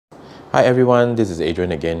Hi everyone, this is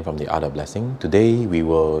Adrian again from The Art of Blessing. Today we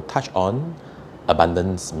will touch on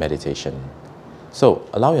abundance meditation. So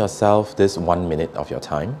allow yourself this 1 minute of your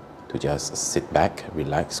time to just sit back,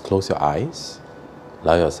 relax, close your eyes.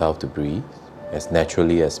 Allow yourself to breathe as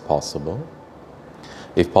naturally as possible.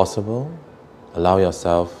 If possible, allow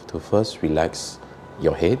yourself to first relax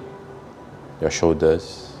your head, your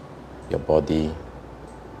shoulders, your body,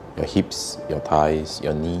 your hips, your thighs,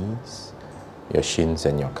 your knees, your shins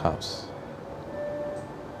and your calves.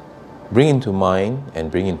 Bring into mind and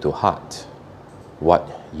bring into heart what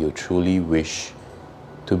you truly wish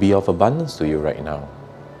to be of abundance to you right now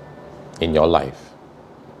in your life.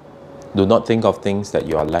 Do not think of things that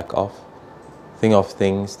you are lack of. Think of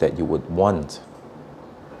things that you would want,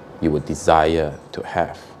 you would desire to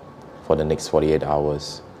have for the next 48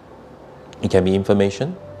 hours. It can be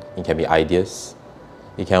information, it can be ideas,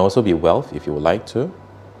 it can also be wealth if you would like to.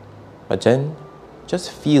 But then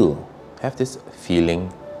just have this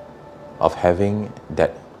feeling of having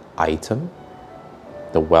that item,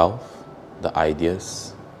 the wealth, the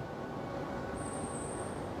ideas.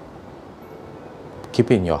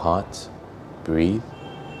 Keep it in your heart, breathe.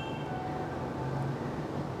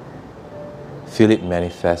 Feel it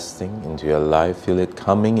manifesting into your life, feel it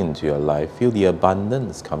coming into your life, feel the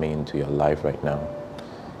abundance coming into your life right now.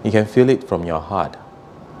 You can feel it from your heart,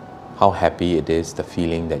 how happy it is, the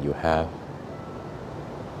feeling that you have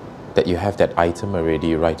that item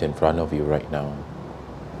already right in front of you right now.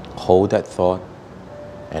 Hold that thought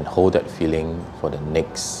and hold that feeling for the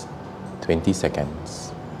next 20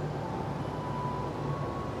 seconds.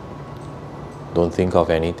 Don't think of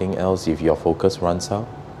anything else. If your focus runs out,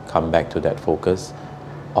 come back to that focus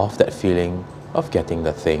of that feeling of getting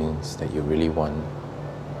the things that you really want.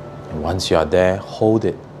 And once you are there, hold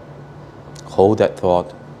it. Hold that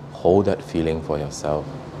thought, hold that feeling for yourself.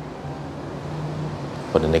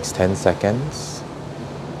 For the next 10 seconds,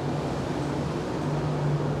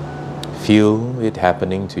 feel it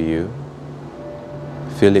happening to you.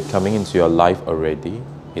 Feel it coming into your life already.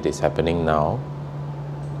 It is happening now.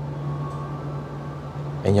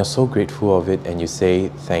 And you're so grateful of it, and you say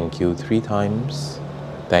thank you 3 times.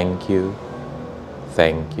 Thank you,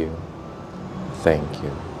 thank you, thank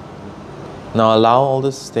you. Now allow all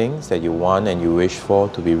those things that you want and you wish for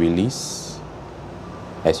to be released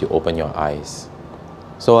as you open your eyes.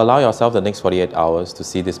 So allow yourself the next 48 hours to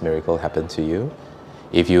see this miracle happen to you.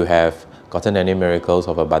 If you have gotten any miracles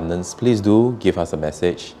of abundance, please do give us a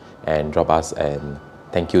message and drop us a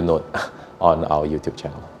thank you note on our YouTube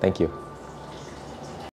channel. Thank you.